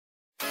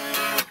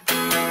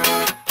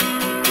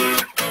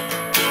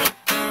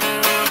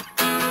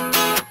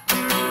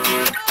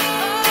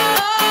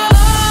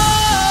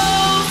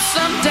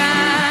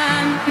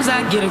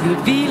get a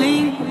good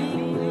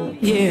feeling,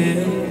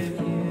 yeah.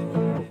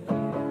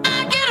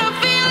 I get a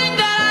feeling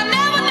that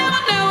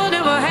I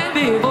never had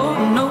before.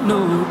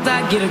 No,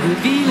 I get a good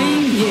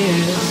feeling,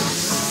 yeah.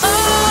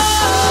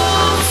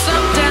 Oh,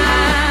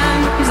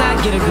 sometimes I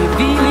get a good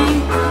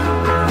feeling,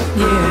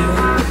 yeah.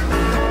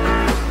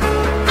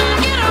 I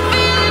get a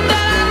feeling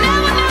that I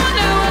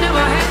never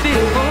had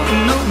before.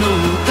 No,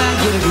 I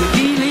get a good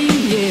feeling,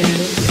 yeah.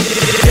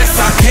 Yes,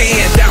 I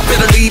can. Doubt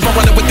better leave. I'm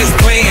running with this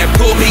plan.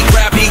 Pull me,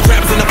 grab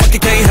crabs in the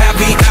bucket, can't have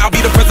me. I'll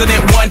be the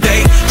president one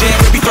day.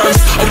 January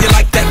 1st. Oh, you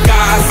like that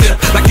gossip?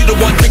 Like you the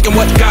one drinking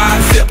what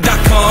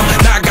gossip.com.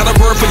 Now I got a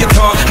word for your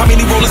tongue. How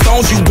many Rolling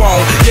Stones you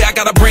want? Yeah, I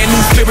got a brand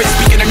new spirit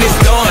speaking and it's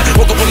done.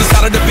 Woke up on the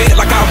side of the bed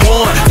like I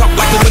won. Talk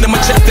like the wind in my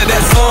chest to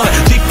that sun.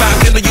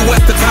 G5 in the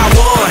US to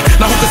Taiwan.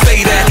 Now who can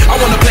say that? I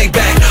wanna play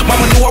back.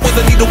 Mama knew I was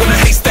a needle in a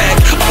haystack.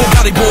 I'm a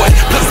body boy,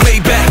 plus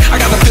laid back. I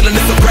got a feeling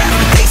it's a rap.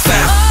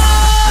 ASAP.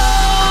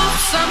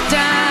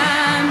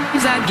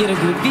 Sometimes I get a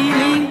good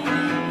feeling,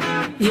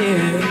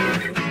 yeah.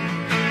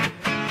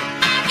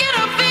 I get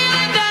a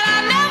feeling that I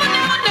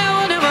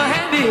never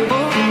had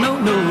before.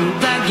 No,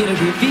 I get a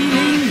good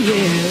feeling,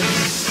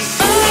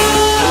 yeah.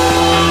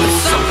 Oh,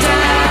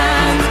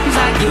 sometimes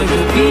I get a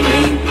good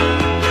feeling,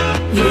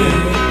 yeah.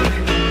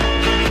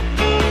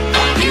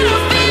 I get a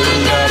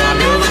feeling that I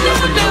never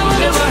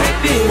had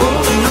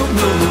before. No,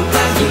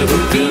 I get a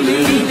good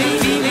feeling.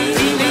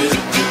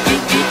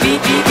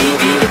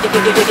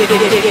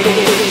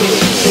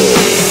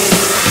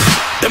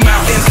 The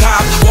mountain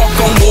top, walk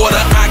on water.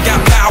 I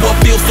got power,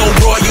 feel so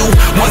royal.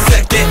 1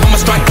 second, I'ma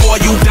strike for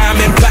you.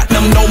 Diamond,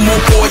 platinum, no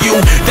more for you.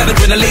 That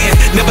adrenaline,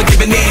 never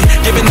giving in.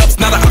 Giving up's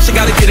not an option,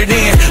 gotta get it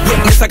in.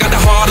 Witness, I got the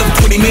heart of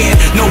 20 men.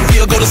 No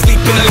fear, go to sleep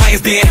in the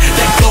lion's den.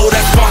 That glow,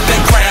 that spark,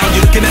 that crown.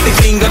 You're looking at the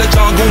king of the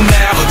jungle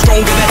now.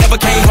 Stronger than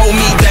ever, can't hold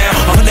me down.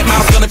 100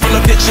 miles gunning from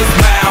the pitcher's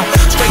mound.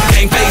 Straight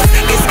game face,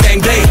 it's game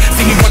day.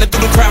 See me running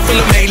through the crowd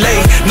full of melee.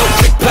 No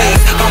trick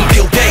plays, I'm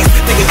Bill Gates.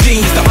 Think a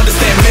genius to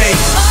understand me.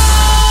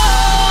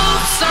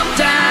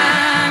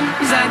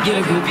 Sometimes I get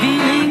a good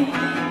feeling,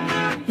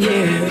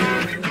 yeah.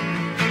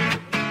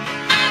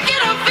 I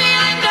get a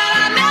feeling that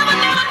I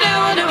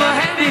never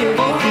had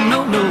before. No,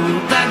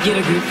 I get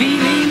a good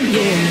feeling,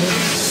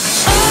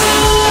 yeah.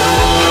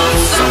 Oh,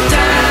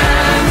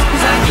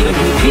 sometimes I get a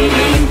good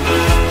feeling.